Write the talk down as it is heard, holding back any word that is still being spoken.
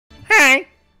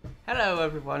Hello,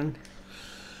 everyone.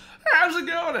 How's it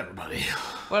going, everybody?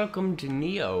 Welcome to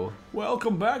Nioh.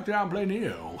 Welcome back to Play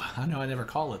Nioh. I know I never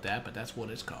call it that, but that's what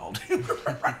it's called.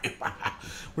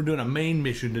 We're doing a main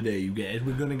mission today, you guys.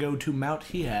 We're gonna go to Mount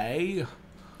Hiei.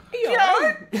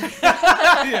 Yeah.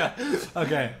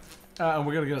 Okay. And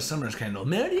we're gonna get a summer's candle.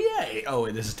 Mount Hiei. Oh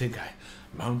wait, this is Tin Guy.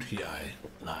 Mount Hiei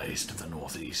lies to the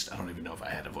northeast. I don't even know if I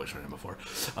had a voice for him before.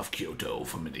 Of Kyoto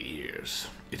for many years.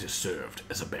 It has served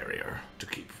as a barrier to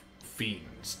keep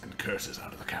fiends and curses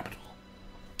out of the capital.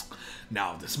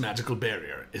 Now this magical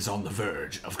barrier is on the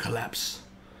verge of collapse,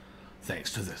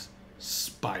 thanks to the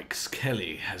spikes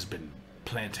Kelly has been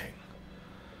planting.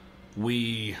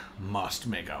 We must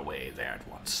make our way there at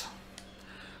once.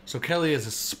 So Kelly is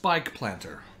a spike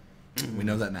planter. We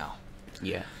know that now.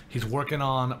 Yeah. He's working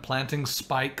on planting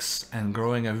spikes and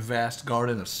growing a vast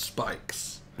garden of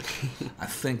spikes. I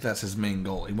think that's his main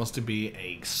goal. He wants to be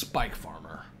a spike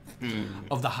farmer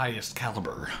of the highest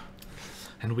caliber.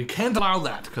 And we can't allow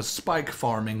that because spike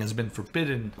farming has been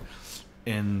forbidden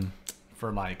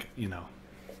for like,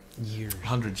 Years.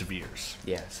 hundreds of years.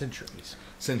 Yeah, centuries.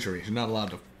 Centuries. You're not allowed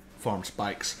to farm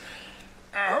spikes.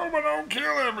 I hope I don't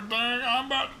kill everything. I'm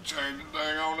about to change the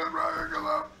thing on this right here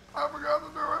because I forgot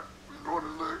to do it. It's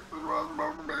 26. This was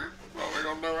supposed to be. So we're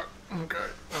going to do it. Okay.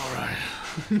 All right.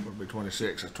 It'll be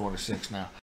 26. It's 26 now.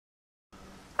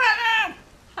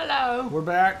 Hello. We're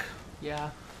back. Yeah.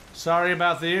 Sorry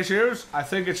about the issues. I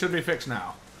think it should be fixed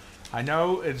now. I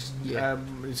know it's Yeah.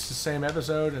 it's the same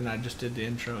episode, and I just did the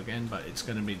intro again, but it's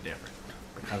gonna be different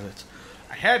because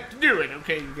I had to do it.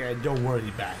 Okay, you guys, don't worry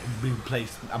about it.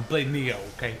 I'm playing Nioh.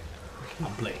 Okay,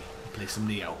 I'll play some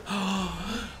Nioh.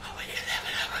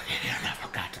 I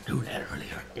forgot to do that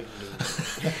earlier.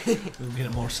 We'll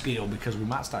get more skill because we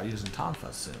might start using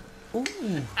tonfas soon. Ooh.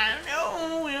 I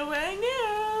know. I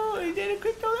know. Is that a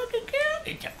crypto looking kill?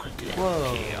 It's a crypto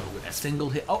looking kill with a single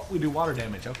hit. Oh, we do water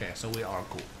damage. Okay, so we are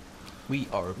cool. We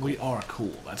are cool. We are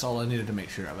cool. That's all I needed to make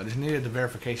sure of. I just needed the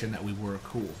verification that we were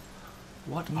cool.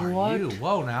 What are you?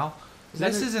 Whoa, now.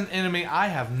 This is an enemy I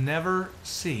have never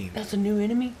seen. That's a new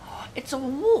enemy? It's a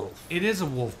wolf. It is a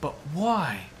wolf, but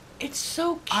why? It's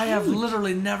so cute. I have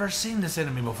literally never seen this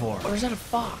enemy before. Or is that a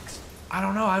fox? I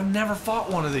don't know. I've never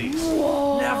fought one of these.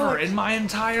 What? Never. In my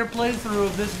entire playthrough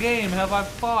of this game have I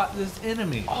fought this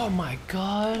enemy. Oh my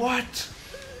god. What?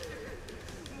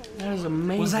 That is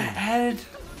amazing. Was that added?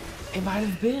 It might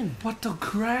have been. What the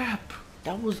crap?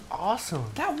 That was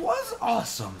awesome. That was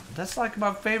awesome. That's like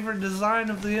my favorite design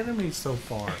of the enemy so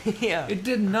far. Yeah. It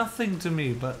did nothing to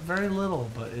me, but very little,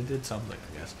 but it did something,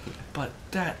 I guess. But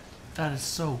that is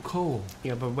so cool.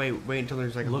 Yeah, but wait until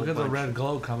there's like a Look whole at the bunch. red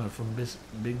glow coming from this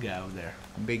big guy over there.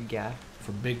 Big guy.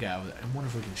 From big guy over there. I wonder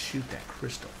if we can shoot that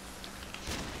crystal.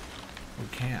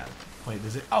 We can. Wait,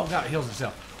 does it? Oh, God, it heals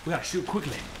itself. We gotta shoot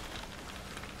quickly.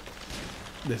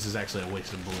 This is actually a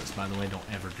waste of bullets, by the way. Don't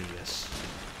ever do this.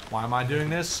 Why am I doing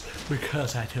this?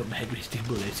 Because I don't like wasting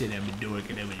bullets, and I'm a dork,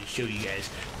 and I'm going to show you guys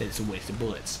that it's a waste of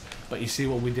bullets. But you see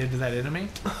what we did to that enemy?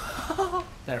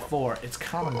 Therefore, it's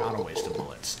kind of not a waste of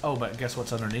bullets. Oh, but guess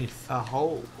what's underneath? A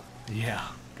hole. Yeah.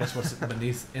 Guess what's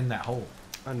beneath in that hole?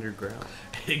 Underground.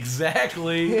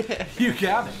 Exactly. You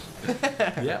got it.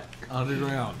 Yep.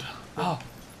 Underground. Oh,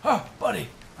 buddy.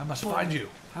 I must find you.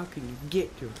 How can you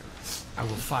get to her? I will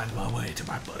find my way to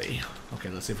my buddy. Okay,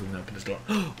 let's see if we can open this door.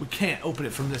 We can't open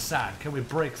it from this side. Can we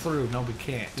break through? No, we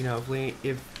can't. You know,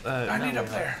 I need up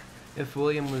there. If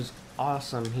William was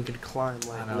awesome, he could climb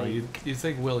like I know, Link. you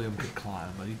think William could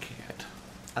climb, but he can't.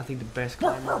 I think the best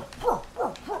climber.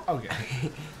 Okay.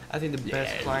 I think the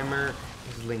best climber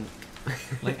is Link.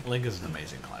 Link is an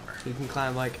amazing climber. He can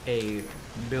climb like a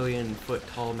 1,000,000,000-foot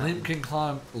tall mountain. Link can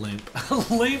climb.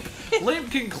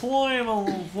 Leemp can climb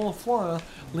a full floor.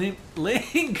 Link.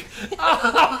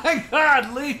 Oh my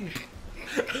God, Link.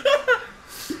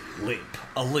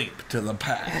 A leap to the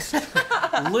past.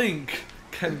 Link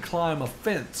can climb a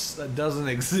fence that doesn't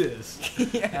exist.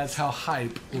 Yes. That's how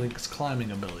hype Link's climbing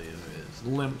ability is.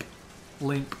 Leemp.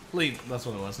 That's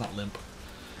what it was, not Limp.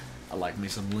 I like me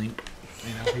some Leemp.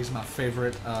 You know, he's my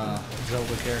favorite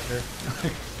Zelda character.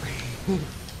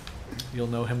 You'll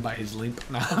know him by his Leemp.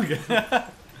 No, okay.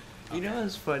 You know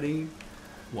what's funny?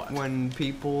 What? When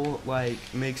people like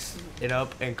mix it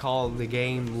up and call the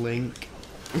game Link.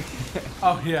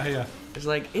 Oh yeah. It's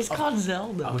like it's called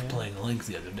Zelda. I was playing Link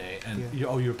the other day, and you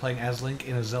were playing as Link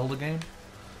in a Zelda game?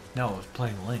 No, I was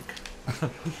playing Link. What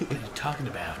are you talking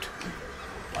about?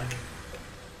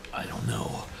 I don't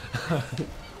know.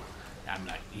 I'm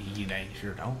like, you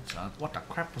sure don't, son. What the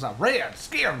crap was that? Red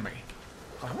scared me.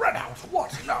 Like, Red House,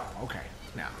 what? No. Okay,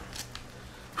 now.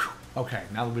 Whew. Okay,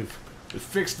 now that we've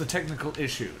fixed the technical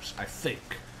issues, I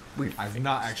think. I've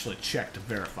not actually checked to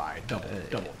verify.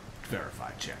 Double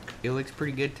verify check. It looks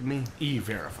pretty good to me.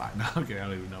 E-verify. No, okay, I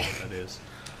don't even know what that is.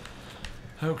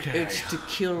 Okay. It's to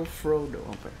kill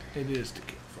Frodo. It is to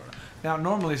kill Frodo. Now,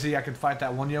 normally, see, I could fight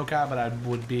that one yokai, but I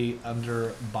would be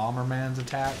under Bomberman's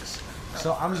attacks.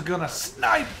 So I'm just gonna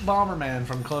snipe Bomberman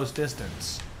from close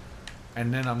distance,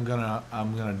 and then I'm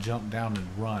gonna jump down and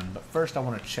run. But first, I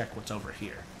want to check what's over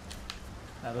here.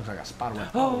 That looks like a spider web.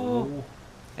 Oh,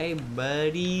 hey,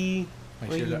 buddy.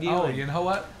 What are you doing? Oh, you know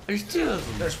what? There's 2 of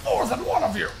them. There's more than one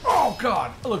of you. Oh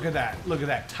God! Look at that! Look at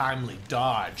that timely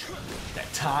dodge.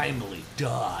 That timely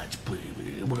dodge,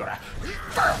 baby. We're gonna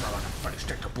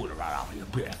stick the bullet right out of your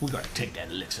back. We're gonna take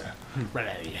that elixir right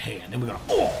out of your hand, and we're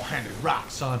gonna hand it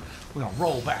right, son. We're gonna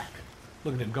roll back.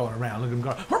 Look at him going around. Look at him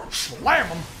going. Slam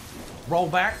him. Roll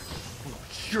back. We're gonna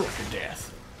shuriken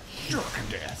death. Shuriken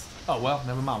death. Oh well,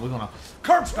 never mind. We're gonna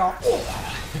curb stomp. Oh.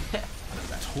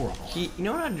 That's horrible. You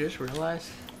know what I just realized?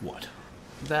 What?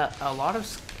 That a lot of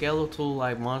skeletal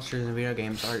like monsters in video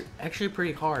games are actually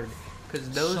pretty hard. Cause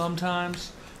those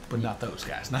sometimes, but not those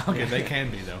guys. No, okay, they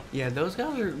can be though. Yeah, those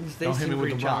guys are. They Don't hit me seem with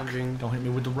pretty the rock. challenging. Don't hit me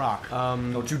with the rock.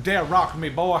 Don't you dare rock me,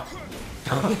 boy.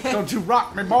 Don't you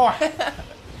rock me, boy.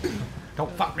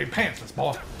 Don't fuck me pantsless,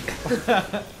 boy.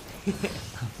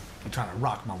 I'm trying to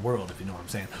rock my world, if you know what I'm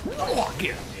saying. Oh,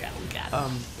 get him. Yeah, we got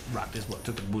him. Rock this boy.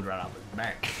 Took the boot right out of his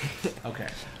back. Okay.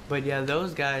 But yeah,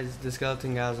 those guys, the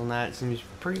skeleton guys on that, seems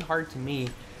pretty hard to me.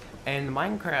 And the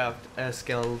Minecraft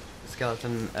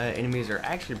skeleton enemies are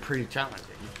actually pretty challenging.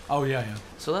 Oh, yeah, yeah.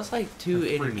 So that's like 2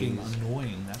 They're enemies. freaking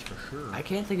annoying, that's for sure. I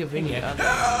can't think of any other.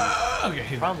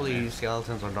 Okay. Probably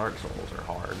skeletons or Dark Souls are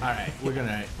hard. Alright, we're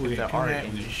gonna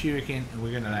shuriken, and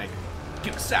we're gonna like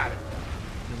get beside it.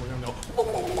 And we're gonna go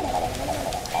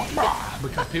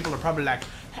because people are probably like,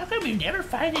 how come you never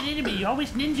fight an enemy? You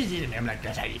always ninjas enemy. I'm like,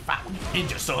 that's how you fight with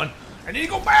ninja, son. And then you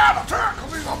go bad attack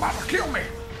because he's about to kill me.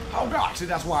 Oh god, see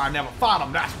that's why I never fight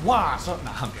him. That's why. So,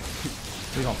 no, I'm kidding.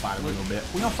 We're gonna fight him a little bit.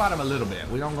 We're gonna fight him a little bit.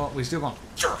 We still gonna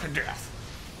jerk to death.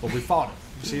 But we fought him.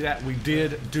 You see that? We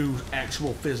did do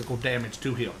actual physical damage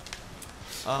to him.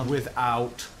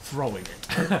 Without throwing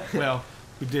it. Well,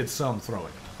 we did some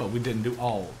throwing, but we didn't do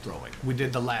all throwing. We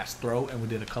did the last throw, and we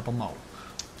did a couple more.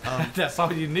 That's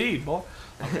all you need, boy.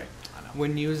 Okay, I know.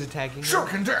 When he was attacking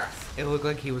Shuriken death! it looked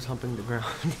like he was humping the ground.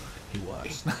 He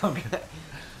was. Okay.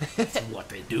 That's what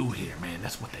they do here, man.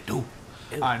 That's what they do.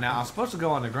 Alright, now I'm supposed to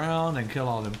go on the ground and kill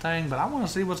all them things, but I want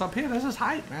to see what's up here. This is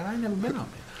hype, man. I ain't never been up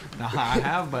here. Now, I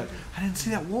have, but I didn't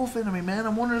see that wolf enemy, man.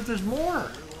 I'm wondering if there's more.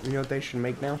 You know what they should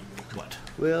make now? What?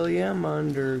 William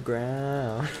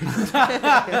Underground.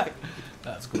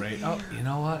 That's great. Oh, you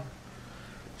know what?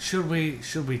 Should we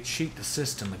cheat the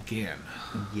system again?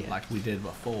 Yeah. Like we did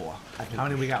before. How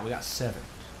many we got? We got 7.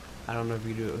 I don't know if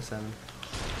you do it with 7.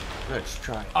 Let's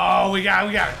try. Oh, we got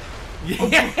it. Yeah.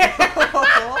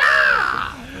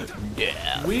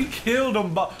 Yeah. We killed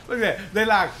them both. Look at that. They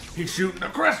like, he's shooting the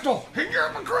crystal. He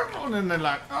got the crystal. And then they're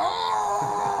like,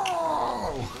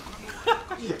 oh.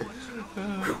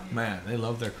 Man, they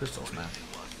love their crystals, man.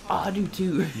 Oh, I do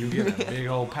too. You get a big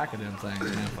old pack of them things,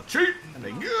 man. For cheap, and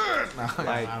they good. No,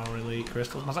 Like, I don't really eat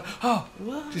crystals myself. Oh,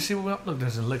 what? do you see what? Look,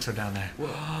 there's an elixir down there.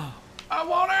 Whoa. I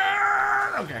want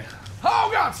it. Okay. Oh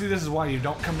God! See, this is why you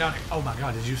don't come down here. Oh my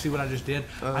God! Did you see what I just did?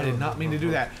 I did not mean to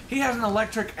do that. He has an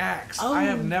electric axe. Oh, I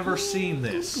have never seen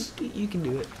this. You can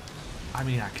do it. I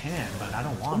mean, I can, but I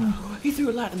don't want to. He threw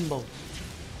a lightning bolt.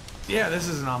 Yeah, this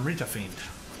is an Amrita fiend.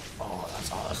 Oh,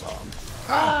 that's awesome.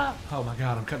 Ah! Oh my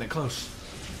God! I'm cutting it close.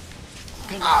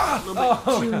 A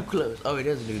little bit too close. Oh, he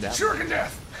doesn't do that. Shuriken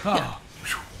death. Oh.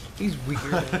 He's weaker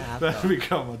than half. That's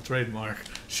become a trademark.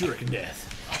 Shuriken death.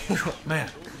 Man,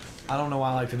 I don't know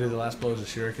why I like to do the last blows of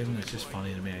Shuriken. It's just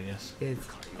funny to me, I guess.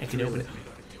 I can open it.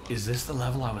 Is this the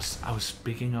level I was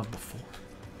speaking of before?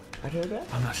 I heard that.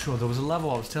 I'm not sure. There was a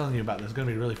level I was telling you about that's going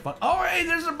to be really fun. Oh, hey,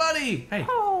 there's a buddy. Hey.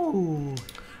 Oh.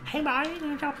 Hey, buddy.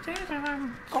 Go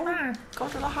Go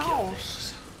to the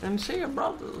house and see your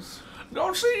brothers.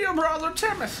 Go see your brother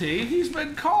Timothy. He's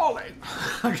been calling.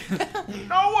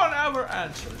 No one ever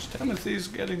answers. Timothy's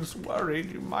getting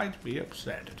worried. You might be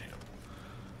upset at him.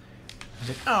 He's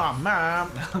like, oh,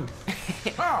 Mom.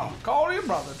 Oh, call your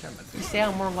brother Timothy. You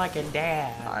sound more like a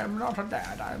dad. I am not a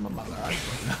dad. I am a mother.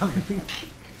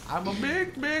 I'm a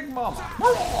big mama.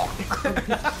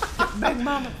 Big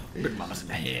mama. Big mama's in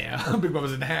the house. Big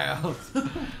mama's in the house.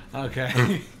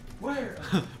 Okay. Where?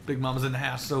 Big mama's in the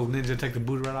house, so Ninja take the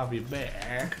boot right off your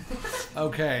back.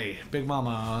 Okay, Big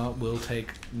Mama will take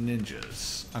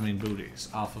booties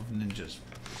off of Ninja's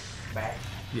back.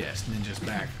 Yes, Ninja's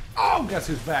back. Oh, guess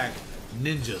who's back?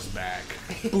 Ninja's back.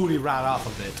 Booty right off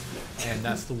of it. And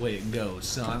that's the way it goes,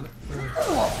 son.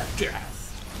 Death.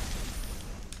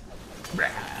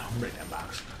 Break that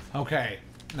box. Okay.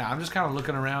 Now, I'm just kind of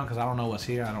looking around because I don't know what's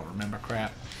here. I don't remember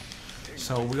crap.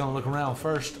 So we're going to look around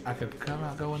first. I could come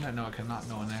out, go in there. No, I cannot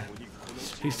go in there.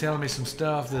 He's telling me some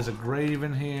stuff. There's a grave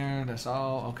in here. That's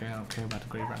all. Okay, I don't care about the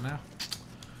grave right now.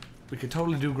 We could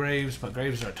totally do graves, but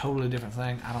graves are a totally different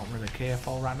thing. I don't really care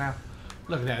for right now.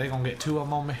 Look at that. They're going to get 2 of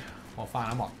them on me. Well, fine.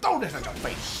 I'm going to throw this at your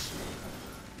face.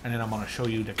 And then I'm going to show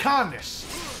you the kindness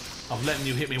of letting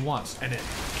you hit me once and then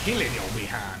killing your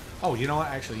behind. Oh, you know what?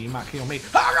 Actually, you might kill me.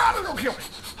 Oh, God, it's going to kill me.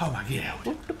 Oh, my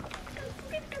God.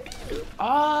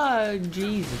 Ah,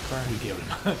 Jesus Christ. He killed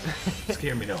him.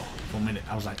 Scared me though for a minute.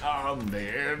 I was like, I'm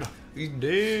dead. He's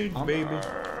dead, baby.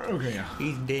 Okay.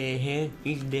 He's dead.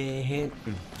 He's dead.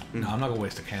 No, I'm not gonna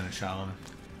waste a cannon shot on him.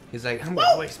 He's like, I'm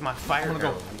gonna waste my fire. I'm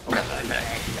gonna go.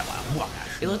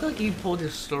 It looked like he pulled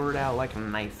his sword out like a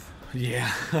knife. Yeah.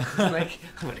 Like,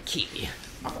 I'm gonna kill you.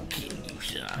 I'm gonna kill you,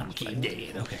 son. I'm gonna kill you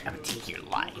dead. Okay. I'm gonna take your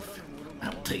life.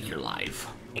 I'll take your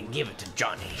life and give it to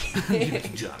Johnny. Give it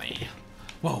to Johnny.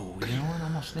 Whoa, you know what?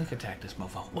 I'm gonna sneak attack this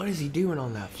mofo. What is he doing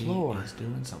on that floor? He's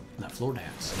doing that floor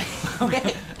dance.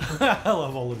 Okay. I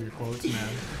love all of your quotes, man.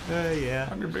 Yeah.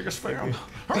 I'm your biggest fan. I'm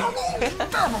gonna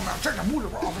take the booty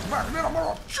off his back and then I'm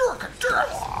gonna jerk it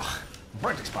down.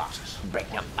 Break these boxes. Break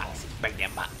them boxes. Break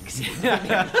them boxes.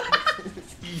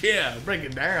 Yeah, break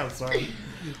it down, son.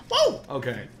 Whoa!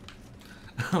 Okay.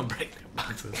 Break them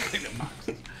boxes. Break them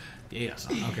boxes. Yeah,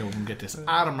 son. Okay, we're gonna get this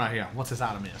item right here. What's this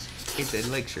item is? It's an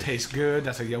elixir. Tastes good.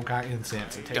 That's a yokai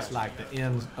incense. It tastes like the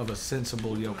end of a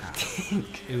sensible yokai.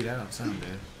 Dude, that don't sound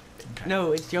good. Okay.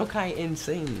 No, it's yokai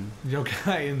insane.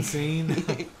 Yokai insane.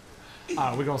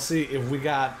 Alright, we're gonna see if we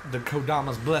got the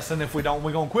Kodama's blessing. If we don't,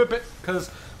 we're gonna equip it.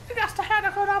 Because we got to have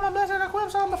the Kodama blessing to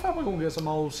equip something before we're gonna get some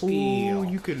old skill.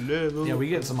 Ooh, you could level. Yeah, we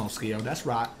getting some old skill. That's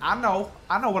right. I know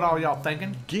what all y'all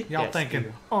thinking. Y'all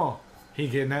thinking, skill. He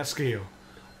getting that skill.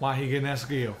 Why he getting that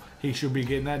skill? He should be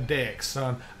getting that dex,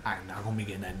 son. I'm not gonna be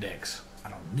getting that dex. I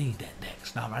don't need that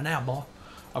dex. Not right now, boy.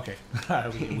 Okay,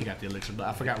 we got the elixir, but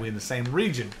I forgot we're in the same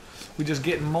region. We're just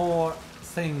getting more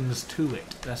things to it.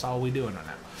 That's all we're doing right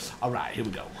now. All right, here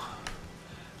we go.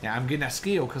 Yeah, I'm getting that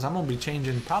skill because I'm gonna be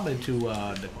changing probably to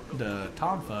the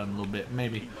Tonfa in a little bit,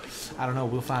 maybe. I don't know.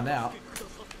 We'll find out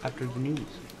after the news.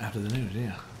 After the news,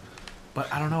 yeah. But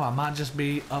I don't know. I might just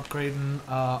be upgrading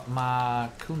my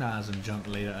kunais and junk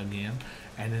later again,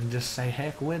 and then just say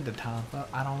heck with the Tonfa.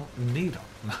 I don't need them.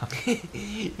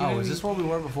 Oh, is this where we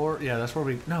were before? Yeah, that's where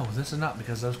we. No, this is not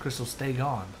because those crystals stay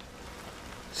gone.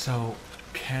 So,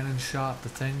 cannon shot the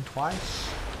thing twice.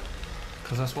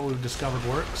 Because that's what we've discovered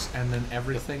works, and then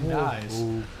everything dies.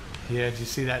 Ooh. Yeah, did you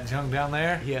see that junk down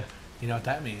there? Yeah. You know what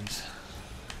that means?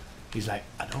 He's like,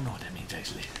 I don't know what that means,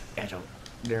 actually. I don't.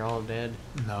 They're all dead.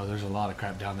 No, there's a lot of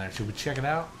crap down there. Should we check it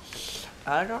out?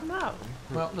 I don't know.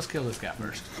 Well, let's kill this guy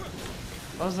first.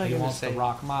 What was I he gonna wants say? to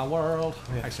rock my world.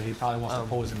 Yeah. Actually, he probably wants to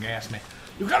poison gas me.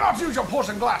 You cannot use your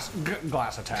poison glass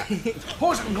attack.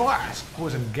 Poison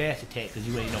gas attack because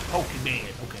you ain't no Pokemon.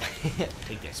 Okay.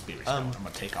 Take that spirit stone. I'm gonna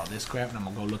take all this crap and I'm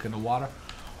gonna go look in the water.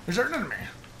 Is there an enemy?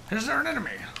 Is there an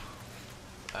enemy?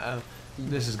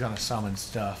 This is gonna summon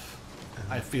stuff.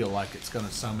 I feel like it's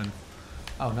gonna summon.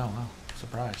 Oh no!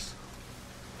 Surprise.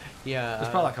 Yeah. There's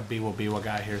probably like a Biwa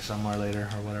guy here somewhere later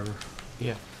or whatever.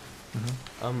 Yeah.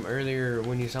 Mm-hmm. Earlier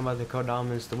when you saw about the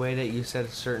Kodamas, the way that you said a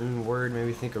certain word made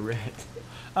me think of Red.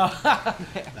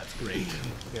 That's great.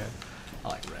 Yeah. I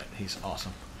like Red. He's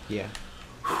awesome. Yeah.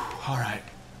 All right.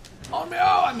 Oh,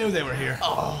 I knew they were here.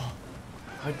 Oh,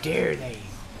 how dare they?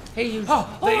 Hey, you.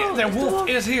 Their wolf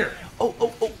is here.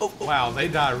 Oh. Wow, they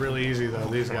die really easy though.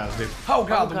 These guys do. Oh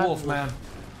God, the wolf, man.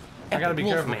 I gotta be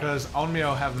careful because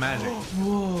Onmyo have magic.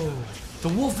 Whoa. The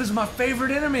wolf is my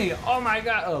favorite enemy. Oh my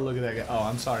God. Oh, look at that guy. Oh,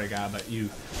 I'm sorry, guy, but you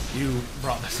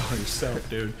brought this on yourself,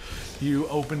 dude. You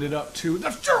opened it up to the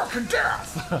jerk of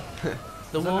death.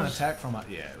 The wolves. An attack from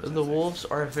the wolves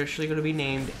are officially going to be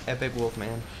named Epic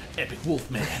Wolfman. Epic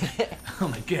Wolfman. Oh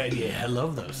my God, yeah, I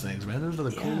love those things, man. Those are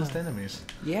the coolest enemies.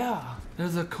 Yeah. They're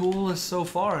the coolest so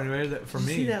far, anyway. For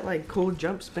me. See that like cool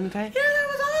jump spin attack? Yeah, that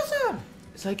was awesome.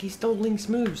 It's like he stole Link's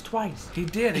moves twice. He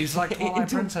did. He's like Twilight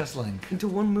Princess Link. Into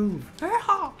one move.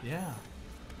 Yeah.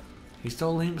 He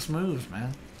stole Leemp's moves,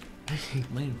 man.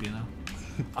 Leemp, you know.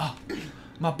 Oh,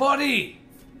 my buddy,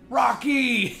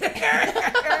 Rocky.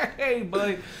 Hey,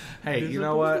 buddy. Hey, you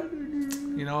know what?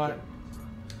 You know what?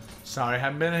 Sorry,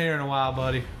 haven't been here in a while,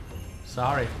 buddy.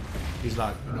 Sorry. He's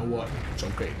like, you know what? It's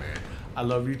okay, man. I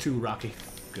love you too, Rocky.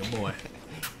 Good boy.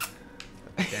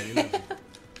 Daddy loves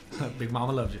you. Big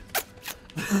Mama loves you.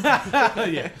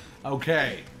 Yeah.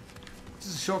 Okay. This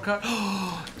is a shortcut.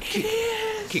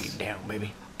 Kick it down,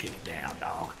 baby. Get it down,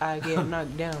 dog. I get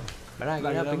knocked down, but I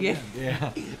get up again.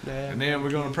 Yeah. And then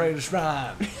we're gonna pray the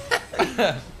shrine.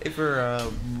 If you're a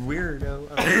weirdo.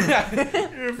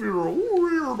 If you're a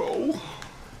weirdo.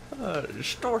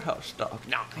 Storehouse stock.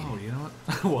 No. Oh, you know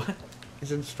what? What?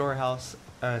 It's in storehouse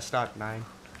stock 9.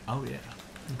 Oh yeah.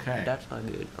 Okay. That's not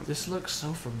good. This looks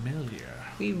so familiar.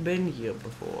 We've been here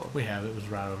before. We have. It was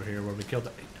right over here where we killed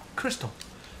the Crystal.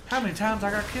 How many times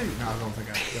I got killed? No, I don't think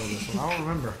I killed this one. I don't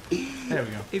remember. There we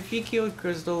go. If you killed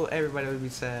Crystal, everybody would be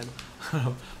sad.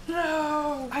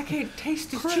 No! I can't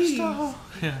taste the Crystal!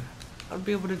 cheese. Yeah. I'd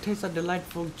be able to taste the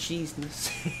delightful cheesiness.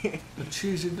 The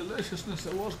cheesy deliciousness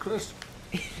that was Crystal.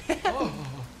 Oh.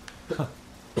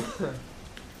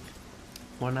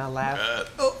 When I laugh,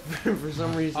 for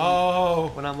some reason,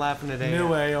 when I'm laughing today.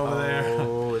 Nioh over there.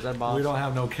 Oh, is that a boss? We don't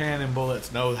have no cannon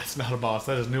bullets. No, that's not a boss.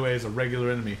 That is Nioh is a regular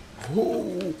enemy.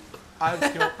 Oh, I've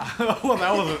killed. Well,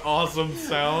 that was an awesome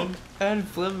sound. I had to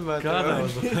flip about God, that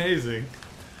was amazing.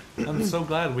 I'm so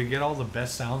glad we get all the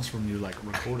best sounds from you, like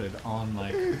recorded on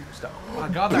like stuff. Oh my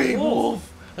God, that big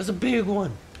wolf! That's a big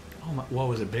one. Oh my, what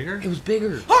was it? Bigger? It was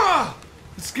bigger. Ah!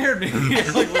 It scared me.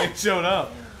 Like when it showed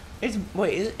up. It's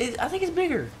wait. I think it's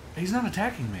bigger. He's not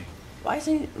attacking me. Why is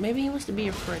he? Maybe he wants to be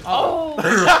your friend. Oh.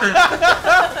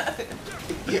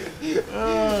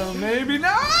 Maybe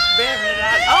not.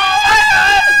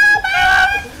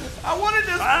 I wanted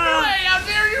to spray. How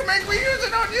dare you make me use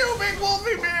it on you, big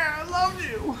wolfy man? I love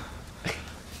you.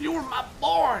 You were my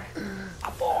boy. My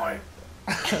boy.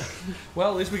 Well,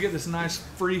 at least we get this nice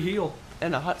free heal.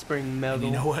 And a hot spring medal.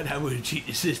 You know what? I'm going to cheat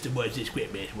the system. Watch this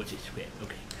crap, man. Watch this crap.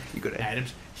 Okay. You go to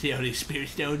Adams. See all these spirit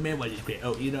stones, man? Watch this crap.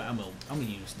 Oh, you know, I'm gonna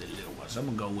use the little ones. I'm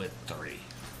gonna go with 3.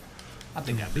 I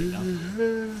think I'd be enough.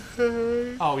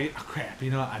 Oh, yeah, crap. You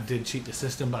know, I did cheat the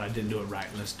system, but I didn't do it right.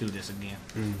 Let's do this again.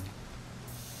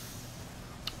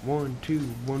 1, 2,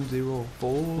 1, 0,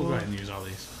 4. We'll go ahead and use all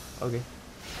these. Okay.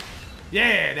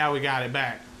 Yeah, now we got it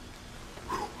back.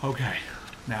 Okay.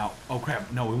 Now, oh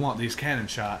crap. No, we want these cannon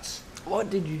shots. What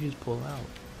did you just pull out?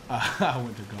 I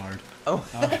went to guard. Oh.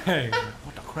 Okay.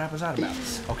 What the crap is that about?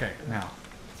 Okay, now.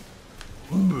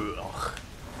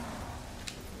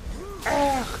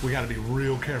 We gotta be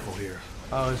real careful here.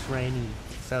 Oh, it's raining.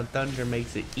 So thunder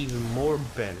makes it even more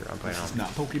better. I'm playing on. It's not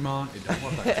Pokemon. It don't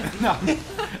work like that. No.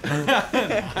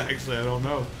 Actually, I don't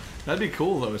know. That'd be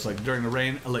cool though. It's like during the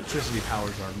rain, electricity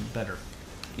powers are better.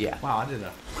 Yeah. Wow, I did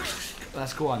a.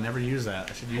 That's cool. I never used that.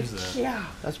 I should use that. Yeah.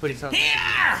 That's what he sounds like.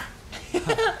 Yeah.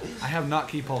 I have not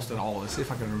key pulsed at all. Let's see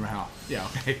if I can remember how. Yeah.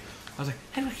 Okay. I was like,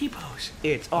 how do I key pulse?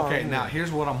 It's okay. Now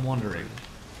here's what I'm wondering.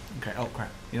 Okay. Oh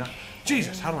crap. You know.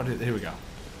 Jesus. How do I do it? Here we go.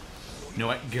 You know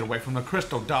what? Get away from the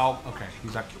crystal, dog. Okay.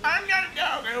 He's like, I'm gonna go.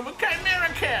 I'm a chimera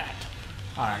cat.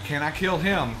 All right. Can I kill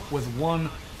him with one?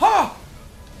 Oh!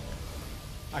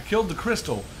 I killed the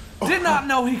crystal. Did not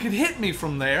know he could hit me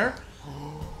from there.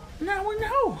 Now we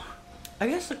know. I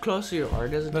guess the closer you are,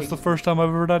 doesn't That's the first time I've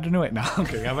ever died to Nioh. No,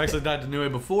 okay. I've actually died to Nioh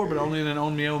before, but only in an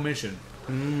Nioh mission.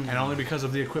 And only because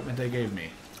of the equipment they gave me.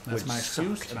 That's my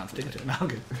excuse, and I'm sticking to it. No,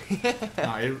 okay.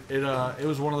 No, it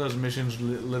was one of those missions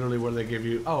literally where they give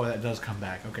you, oh, that does come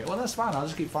back. Okay, well, that's fine. I'll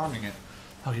just keep farming it.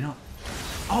 Oh, you know.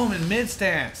 Oh, I'm in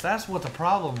mid-stance. That's what the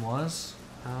problem was.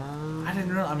 I didn't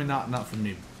really, I mean, not from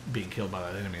me being killed by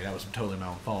that enemy. That was totally my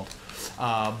own fault.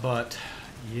 But,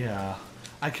 yeah.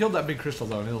 I killed that big crystal,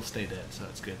 though, and it'll stay dead, so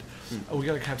that's good. Oh, we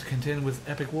gotta have to contend with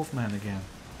Epic Wolfman again.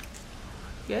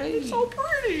 Yay. It's so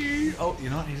pretty! Oh,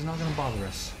 you know what? He's not gonna bother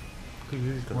us.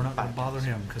 We're not gonna bother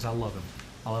him, because I love him.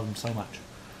 I love him so much.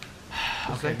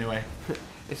 Okay, anyway.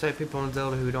 It's like people in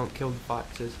Zelda who don't kill the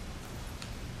foxes.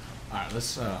 Alright,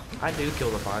 let's, I do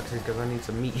kill the foxes, because I need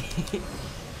some meat.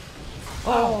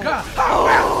 Oh, God!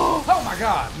 Oh, oh, my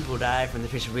God! People die from the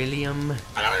fish William.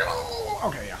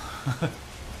 Okay, yeah.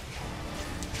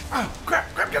 Oh,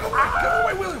 crap, get out of the way, get out of the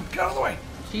way, William, get out of the way.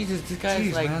 Jesus, this guy's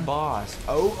Jeez, like man. boss.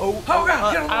 Oh,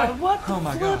 God, get out of the way. What the Oh,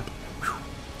 my flip? God.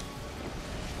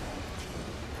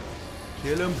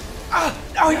 Kill him.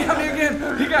 Oh, he got me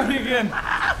again. He got me again.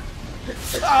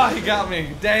 Oh, he got me.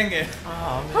 Dang it.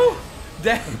 Oh, man. Whew.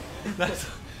 Dang.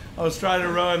 I was trying to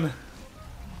run,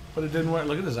 but it didn't work.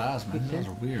 Look at his eyes, man. His eyes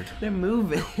are weird. They're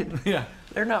moving. Yeah.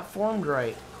 They're not formed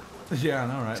right. Yeah, I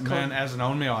know, right? Man, as an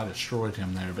Onmyo, I destroyed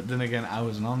him there. But then again, I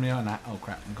was an Onmyo, and oh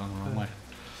crap, I'm going the wrong way.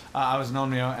 I was an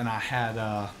Onmyo, and I had,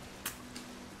 oh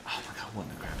my God, what in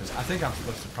the crap is it? I think I'm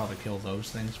supposed to probably kill those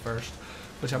things first,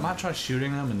 which I might try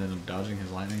shooting them and then dodging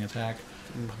his lightning attack.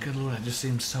 But good lord, that just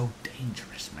seems so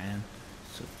dangerous, man.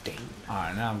 So dangerous.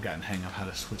 Alright, now I've gotten hang of how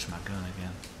to switch my gun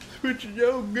again. Which is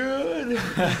so good.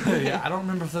 Yeah, I don't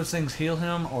remember if those things heal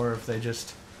him or if they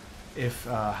just,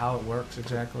 how it works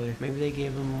exactly. Maybe they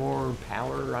gave him more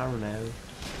power. I don't know.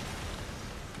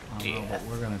 I don't know, but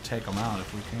we're gonna take them out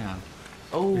if we can.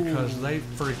 Oh, Because they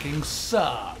freaking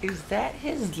suck. is that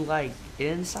his like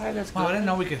inside? That's Wow, I good. didn't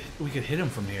know we could hit him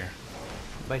from here.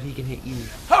 But he can hit you.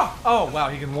 Oh wow,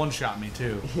 he can one-shot me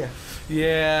too. Yeah.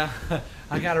 Yeah,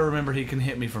 I gotta remember he can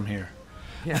hit me from here.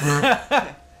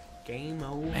 Yeah. Game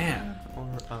over. Man.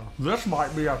 Oh. This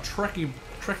might be a tricky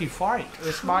fight.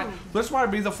 This might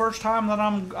be the first time that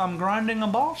I'm grinding a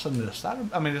boss in this.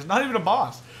 I mean, it's not even a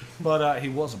boss, but he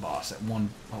was a boss at one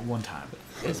time.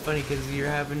 It's funny because you're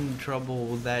having trouble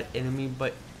with that enemy,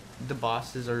 but the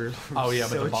bosses are. Oh yeah, but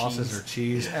so the bosses cheese. are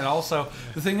cheese. And also,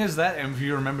 the thing is that, and if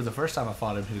you remember the first time I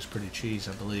fought him, he was pretty cheese,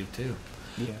 I believe, too.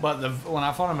 Yeah. But when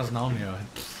I fought him as an Nioh,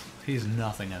 he's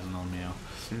nothing as an Nioh.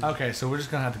 Okay, so we're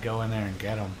just gonna have to go in there and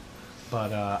get him.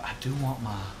 But I do want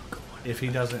my. If he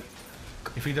doesn't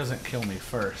kill me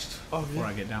first before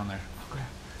I get down there. Okay.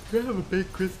 You have a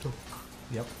big crystal.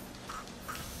 Yep.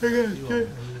 Okay.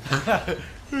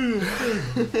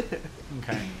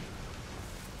 Okay.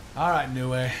 All right,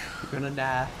 Nioh. You're gonna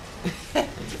die.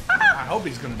 I hope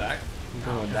he's gonna die. You're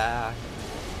gonna die.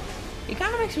 It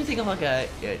kind of makes me think of like a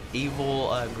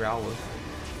evil growler.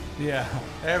 Yeah.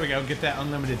 There we go. Get that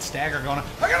unlimited stagger going.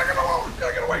 I gotta get away.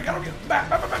 Gotta get away. Gotta get back.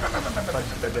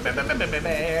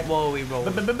 Whoa, we roll.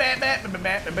 Oh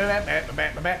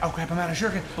crap! I'm out of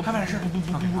shuriken. I'm out of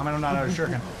shuriken. Okay, I'm not out of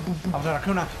shuriken. I was out of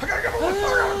kunai. I gotta get away.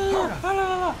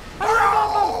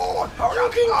 You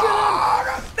can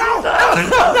Oh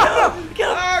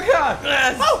god!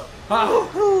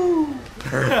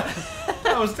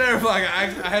 That was terrifying.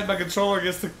 I had my controller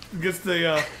against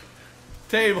the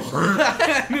table,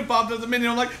 and it popped up the menu.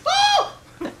 I'm like, oh!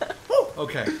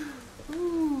 Okay.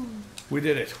 We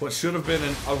did it. What should have been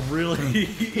a really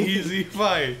easy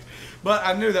fight. But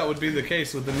I knew that would be the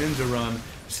case with the ninja run.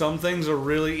 Some things are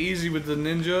really easy with the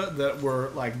ninja that were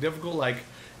like difficult, like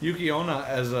Yuki-onna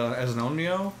as an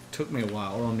Onmyo took me a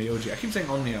while, or Onmyoji. I keep saying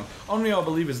Onmyo. Onmyo, I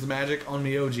believe, is the magic.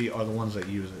 Onmyoji are the ones that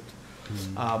use it.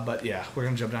 But yeah, we're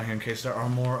gonna jump down here in case there are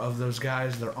more of those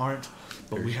guys. There aren't,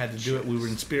 but we had to do it. We were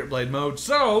in Spirit Blade mode,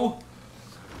 so.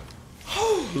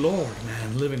 Oh Lord,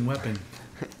 man, living weapon.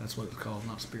 That's what it's called,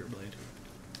 not Spirit Blade.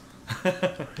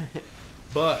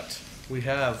 But we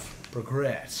have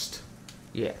progressed.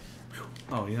 Yeah.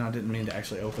 Oh, you know, I didn't mean to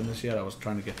actually open this yet. I was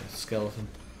trying to get the skeleton.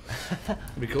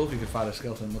 It'd be cool if you could find a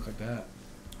skeleton and look like that.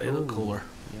 They look cooler.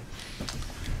 Yeah.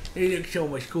 They look so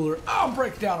much cooler. I'll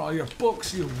break down all your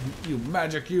books, you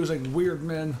magic-using weird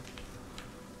men.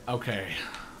 Okay.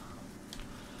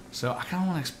 So I kind of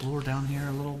want to explore down here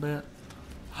a little bit.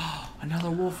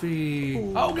 Another wolfie.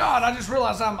 Ooh. Oh god, I just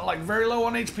realized I'm like very low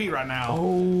on HP right now.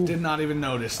 Oh. Did not even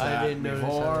notice that I didn't notice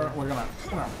before. We're gonna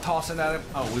toss it at him.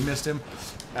 Oh, we missed him.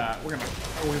 We're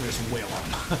gonna just wail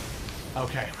him.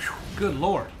 Okay. Whew. Good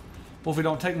lord. Wolfie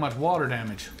don't take much water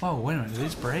damage. Oh, wait a minute. Did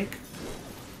these break?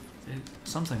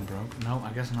 Something broke. No,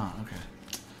 I guess not. Okay.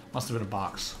 Must have been a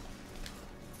box.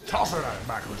 Toss it at him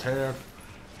back of his head.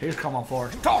 He's coming for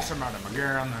us. Toss him at him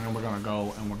again, and then we're gonna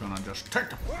go and we're gonna just take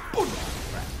the boom.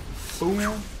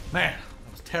 Man,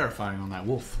 that was terrifying on that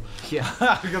wolf. Yeah.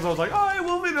 Because I was like, oh, hey,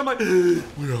 Wolfie, and I'm like,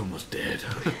 we're almost dead.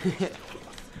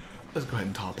 Let's go ahead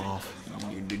and top off.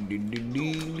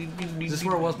 Is this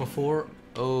where it was before?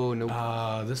 Oh no.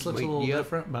 This looks a little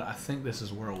different, but I think this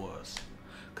is where it was.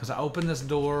 Because I opened this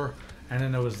door, and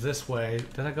then it was this way.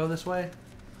 Did I go this way?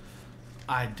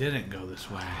 I didn't go this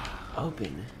way.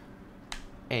 Open.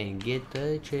 And get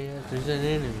the chest. There's an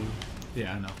enemy.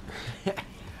 Yeah, I know.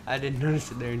 I didn't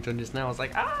notice it there until just now. I was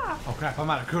like, ah! Oh crap, I'm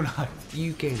out of kunai.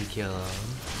 You can kill him.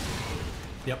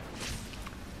 Yep.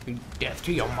 Death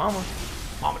to your mama.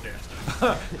 Mama death.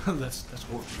 that's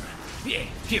horrible. Yeah,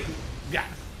 kill him. Got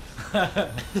it.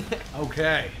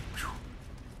 Okay.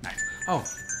 Nice. Oh.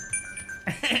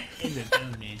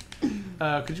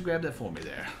 Could you grab that for me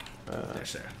there? There,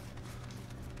 sir.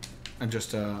 And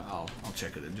just, I'll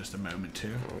check it in just a moment,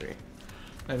 too. Okay.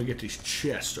 Let me get these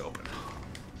chests open.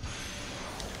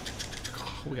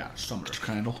 We got a summoner's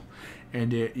candle.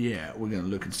 And, yeah, we're going to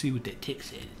look and see what that tick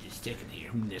says. Just a second here.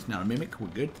 It's not a mimic. We're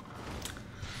good.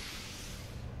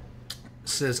 It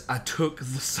says, I took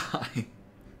the sign.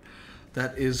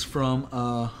 That is from,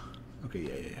 okay,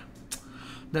 yeah.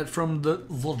 That from the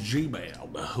G-Man,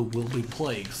 who will be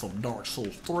playing some Dark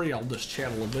Souls 3 on this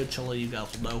channel eventually. You guys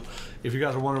will know. If you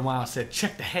guys are wondering why I said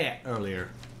check the hat earlier,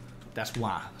 that's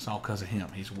why. It's all because of him.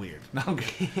 He's weird. No, I'm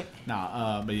kidding.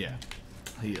 Nah, but yeah,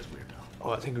 he is weird though.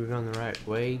 Oh, I think we're going the right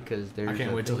way because there's. I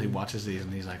can't wait till he watches these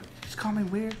and he's like, "Just call me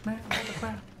weird, man. What the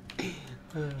crap?"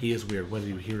 He is weird. Whether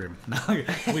you hear him,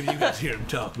 when you guys hear him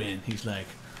talk, man, he's like,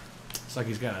 it's like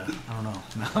he's got a, I don't know.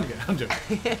 No, okay, I'm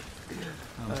joking. I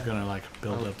was gonna like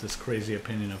build up this crazy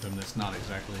opinion of him that's not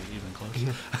exactly even close.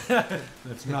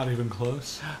 That's not even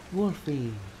close.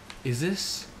 Wolfie. Is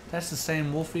this? That's the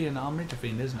same Wolfie and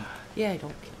Omnitafine, isn't it? Yeah,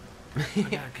 don't kill him. I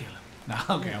gotta kill him. No,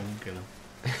 okay, I won't kill him.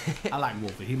 I like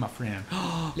Wolfie. He's my friend.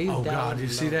 Leave Oh down God, you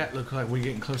see below. that? Look like we're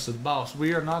getting close to the boss.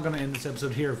 We are not gonna end this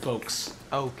episode here, folks,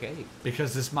 Okay.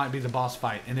 because this might be the boss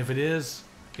fight, and if it is,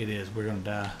 it is. We're gonna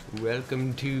die.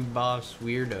 Welcome to Boss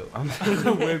Weirdo.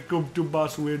 Welcome to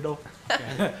Boss Weirdo. Okay.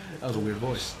 That was a weird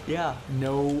voice. Yeah.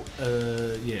 No,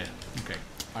 yeah. Okay.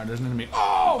 Alright, there's an enemy.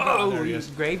 Oh, God, there he is.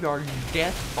 Graveyard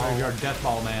Death Ball. Graveyard Death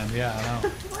Ball, man. Yeah, I know.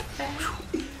 What the heck?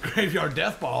 Graveyard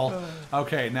Death Ball.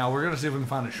 Okay, now we're gonna see if we can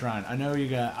find a shrine. I know you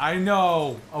got. I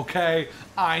know. Okay,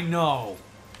 I know.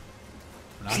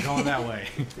 We're not going that way.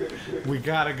 We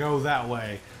gotta go that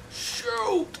way.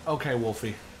 Shoot. Okay,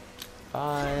 Wolfie.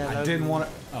 I didn't want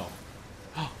to.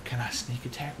 Oh, can I sneak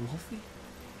attack Wolfie?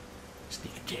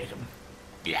 Sneak attack him.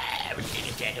 Yeah, we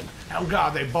sneak attack him. Oh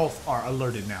God, they both are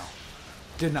alerted now.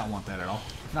 Did not want that at all.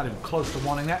 Not even close to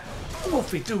wanting that.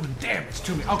 Wolfie doing damage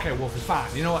to me. Okay, Wolfie's fine.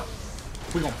 You know what?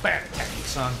 We're gonna bad attack you,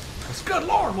 son. Cause good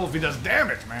Lord, Wolfie does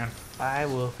damage, man. Hi,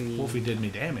 Wolfie. Wolfie did me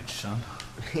damage, son.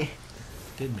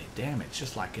 Did me damage,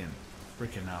 just like in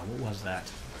freaking, what was that?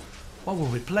 What were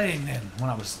we playing then when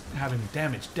I was having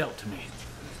damage dealt to me?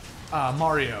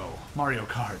 Mario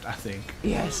Kart, I think.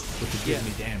 Yes. With the did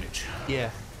me damage.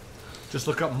 Yeah. Just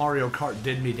look up Mario Kart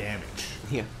did me damage.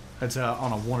 Yeah. It's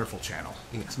on a wonderful channel.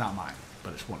 It's not mine,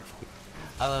 but it's wonderful.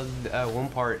 I love one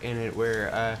part in it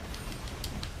where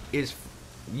is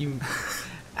you.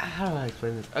 How do I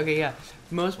explain this? Okay, yeah.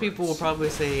 Most people will probably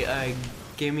say,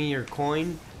 "Give me your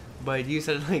coin," but you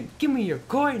said like, "Give me your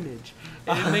coinage,"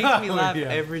 and it makes me laugh Yeah.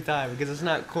 every time because it's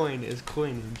not coin, it's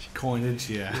coinage. Coinage,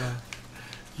 yeah. Yeah.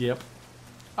 Yep.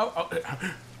 Oh,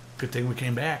 good thing we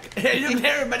came back. Hey, look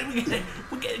there, everybody.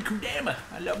 We got a Kudama.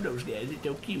 I love those guys. They're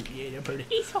so cute. Yeah, they're pretty.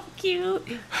 He's so cute.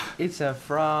 It's a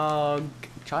frog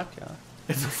cha-cha.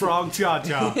 It's a frog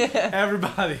cha-cha.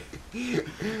 Everybody,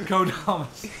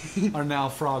 Kodamas are now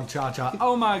frog cha-cha.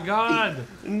 Oh my God!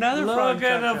 Another frog Look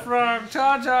at cha-cha. the frog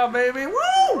cha-cha, baby.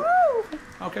 Woo!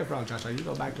 Okay, frog cha-cha, you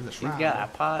go back to the He's shrine. got a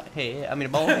pot head. I mean, a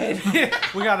ball head.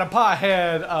 We got a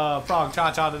pothead frog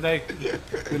cha-cha today.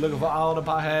 We're looking for all the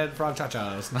pothead frog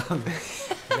cha-chas.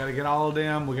 We gotta get all of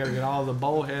them. We gotta get all the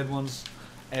bowhead ones.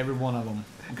 Every one of them.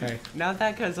 Okay. Now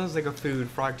that kind of sounds like a food,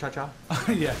 frog cha-cha.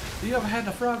 Yeah. You ever had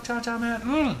the frog cha-cha, man?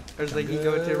 Or it's like you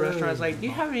go to a restaurant, it's like, do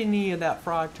you have any of that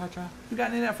frog cha-cha? You got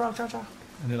any of that frog cha-cha?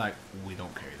 And they're like, we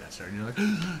don't carry that, sir. And you're like,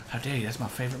 how dare you? That's my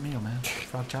favorite meal, man.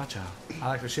 Frog cha-cha. I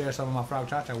like to share some of my frog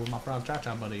cha-cha with my frog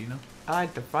cha-cha buddy, you know? I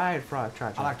like the fried frog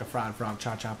cha-cha. I like the fried frog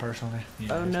cha-cha personally.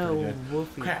 Yeah, Oh it's no, pretty good.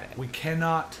 Wolfie. Crap, we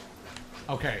cannot.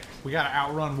 Okay, we gotta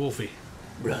outrun Wolfie.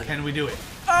 Run. Can we do it?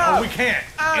 No, we can't.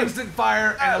 Instant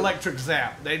fire and electric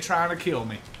zap. They trying to kill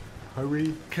me.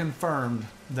 Hurry. Confirmed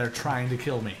they're trying to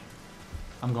kill me.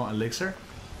 I'm going elixir,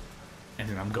 and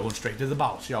then I'm going straight to the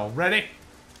boss. Y'all ready?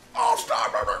 Oh,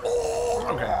 stop!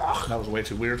 Okay, that was way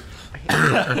too weird.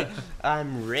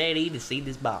 I'm ready to see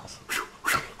this boss.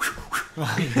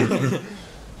 I'm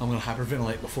gonna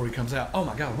hyperventilate before he comes out. Oh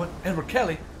my God, what? Edward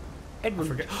Kelly? I Edward.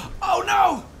 forget. Oh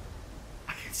no!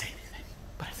 I can't say anything,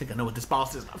 but I think I know what this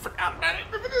boss is. I forgot about it.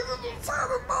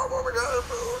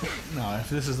 No, if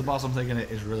this is the boss I'm thinking,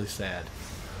 it is really sad.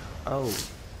 Oh.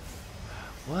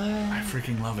 What? I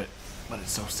freaking love it, but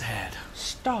it's so sad.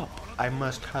 Stop. I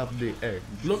must have the egg.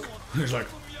 Look, he's like,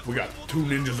 we got 2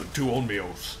 ninjas and 2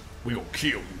 onmios. We gonna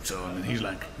kill you, son. And he's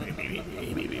like,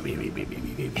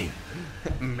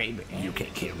 Maybe. you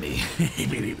can't kill me.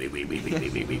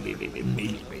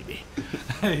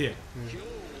 Yeah.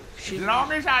 As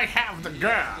long as I have the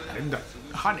girl and the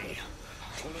honey,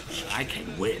 I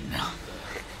can win.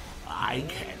 I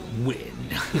can win.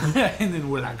 And then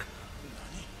we're like,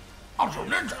 Hanzo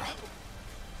Ninja.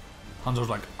 Hanzo's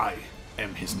like, I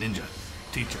am his ninja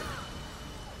teacher.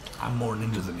 I'm more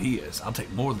ninja than he is. I'll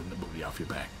take more than the booty off your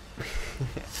back.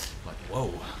 Like,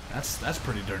 whoa, that's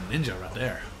pretty darn ninja right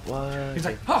there. What? He's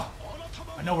like, oh,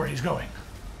 I know where he's going.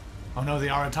 Oh no, the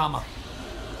Aratama.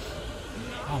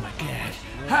 Oh my God.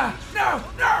 Ha! No!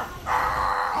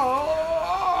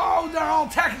 Oh, they're all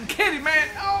attacking Kitty, man.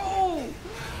 Oh,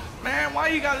 man, why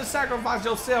you gotta sacrifice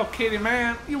yourself, Kitty,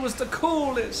 man? You was the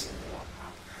coolest.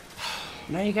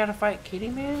 Now you gotta fight Kitty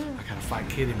Man? I gotta fight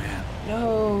Kitty, man.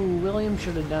 No, William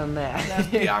should have done that. That's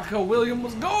Bianca William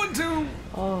was going to.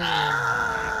 Oh.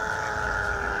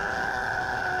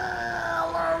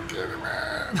 I love Kitty,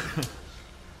 man.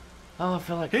 Oh, I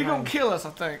feel like He crying. gonna kill us, I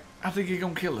think. I think he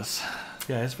gonna kill us.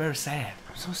 Yeah, it's very sad.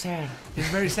 I'm so sad. It's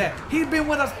very sad. He's been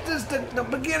with us since the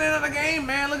beginning of the game,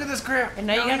 man. Look at this crap. And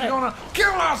now you he's gotta- gonna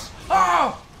kill us.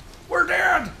 Oh, we're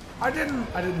dead. I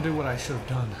didn't do what I should have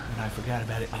done, and I forgot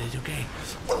about it, but it's okay.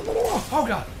 Oh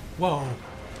God. Whoa.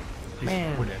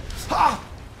 Man. We're dead. Ah!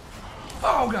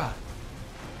 Oh God.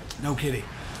 No kidding.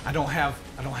 I don't have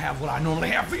what I normally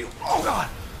have for you. Oh God.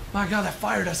 My God, that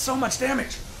fire does so much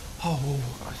damage. Oh.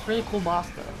 It's a really cool boss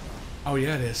though. Oh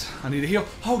yeah, it is. I need to heal.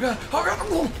 Oh God. Oh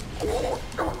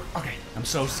God. Okay. I'm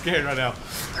so scared right now.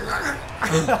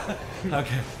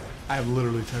 Okay. I am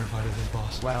literally terrified of this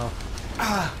boss. Wow.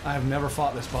 I have never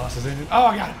fought this boss. Is it? Oh,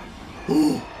 I got him.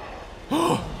 Ooh.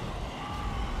 Oh,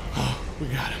 we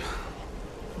got him.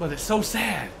 But it's so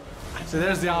sad. So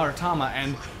there's the Aratama,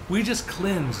 and we just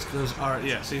cleansed those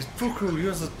yeah, see, Fuku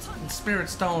uses the Spirit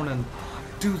Stone and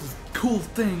do the cool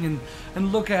thing,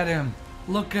 and look at him.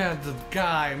 Look at the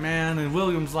guy, man. And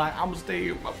William's like, I'm gonna stay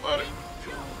here with my buddy.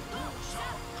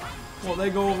 Well, they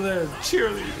go over there as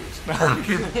cheerleaders.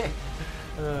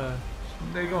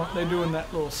 They doing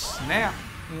that little snap,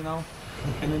 you know,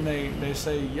 and then they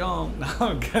say yum. No,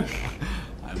 I'm kidding.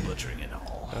 I'm butchering it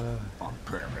all on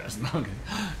purpose. No, I'm kidding.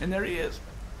 And there he is.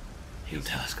 He'll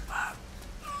tell us goodbye.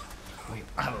 Wait,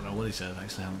 I don't know what he says.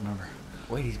 Actually, I don't remember.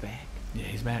 Wait, he's back. Yeah,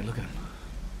 he's back. Look at him.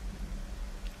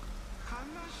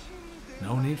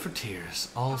 No need for tears.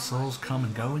 All souls come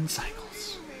and go in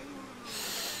cycles.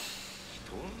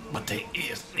 But there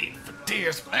is need for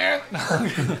tears, man.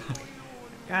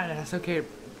 God, that's okay to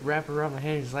wrap around my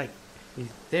head. He's like,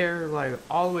 he's there like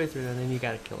all the way through, and then you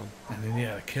gotta kill him. And then you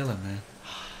gotta kill him, man.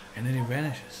 And then he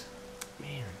vanishes.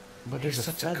 Man, but He's there's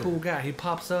such feather. a cool guy. He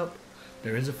pops up.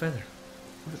 There is a feather.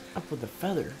 What's up with the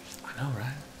feathers? I know,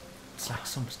 right? It's like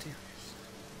so mysterious.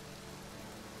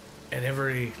 At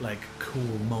every like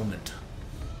cool moment.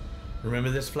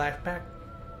 Remember this flashback?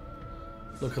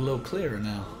 Look a little clearer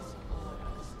now.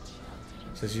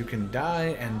 It says you can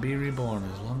die and be reborn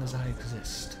as long as I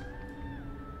exist.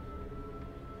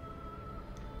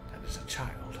 That is a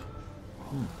child.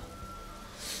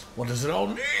 What does it all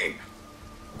mean?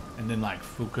 And then like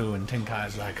Fuku and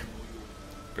Tenkai's like,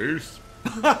 peace.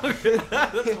 That's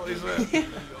what he said.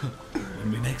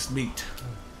 When we next meet,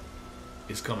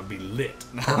 it's gonna be lit.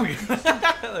 That'd be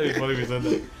funny if he said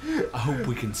that. I hope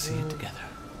we can see it together.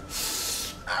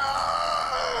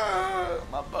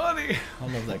 My buddy. I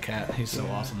love that cat. He's so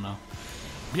awesome now.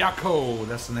 Byako,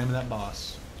 that's the name of that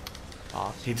boss.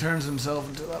 Awesome. He turns himself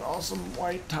into that awesome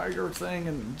white tiger thing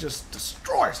and just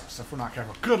destroys us if we're not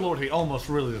careful. Good lord, he almost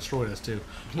really destroyed us too.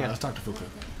 Yeah. Let's talk to Fuku.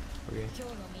 Okay.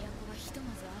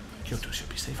 Kyoto should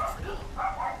be safer for now.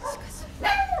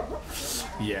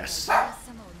 Yes.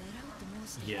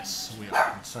 Yes, we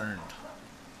are concerned.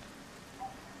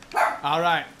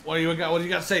 Alright, what do you got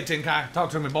to say, Tenkai?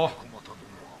 Talk to me, boy.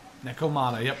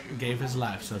 Nekomata, yep, gave his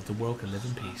life so that the world could live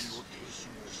in peace.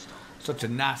 Such a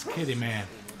nice kitty, man.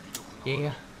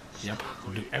 Yeah. Yep,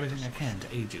 I'll do everything I can to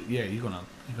aid you. Yeah, you're gonna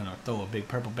throw a big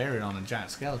purple berry on a giant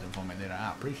skeleton for me later.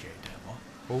 I appreciate that, boy.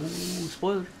 Oh,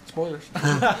 spoilers. Spoilers.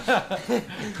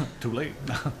 Too late.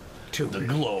 The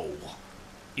glow.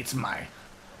 It's my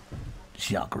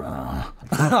chakra.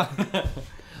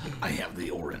 I have the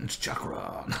orange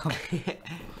chakra.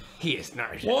 He is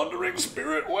not. Wandering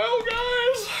spirit. Well,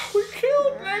 guys, we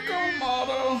killed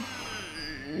Nekomata.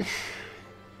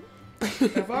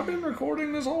 Have I been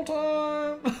recording this whole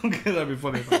time? Okay, that'd be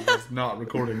funny if I was not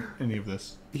recording any of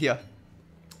this. Yeah.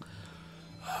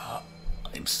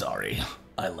 I'm sorry.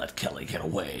 I let Kelly get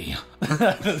away.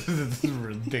 This is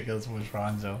ridiculous with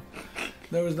Franzo.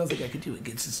 There was nothing I could do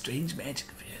against the strange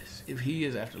magic of his. If he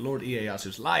is after Lord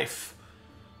Ieyasu's life,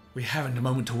 we haven't a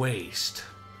moment to waste.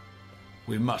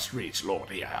 We must reach Lord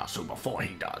Ieyasu before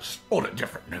he does. On a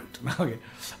different note. Okay.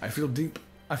 I feel deep.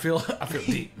 I feel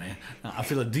deep, man. I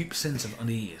feel a deep sense of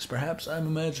unease. Perhaps I'm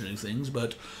imagining things,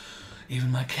 but even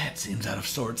my cat seems out of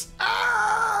sorts.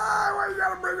 Ah! Why you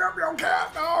gotta bring up your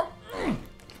cat, dog?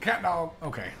 Cat dog.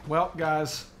 Okay. Well,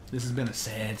 guys, this has been a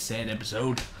sad, sad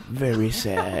episode. Very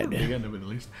sad. Big end of it, at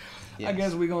least. Yes. I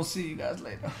guess we're gonna see you guys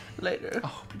later. Later. I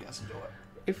hope you guys enjoy it.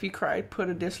 If you cried, put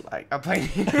a dislike. I'm playing.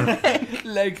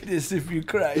 Like this if you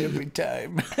cry every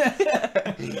time.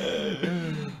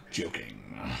 Joking.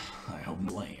 I hope I'm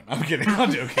lame. I'm kidding.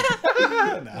 I'm joking.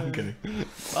 No, I'm kidding.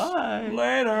 Bye.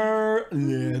 Later.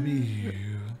 Love you.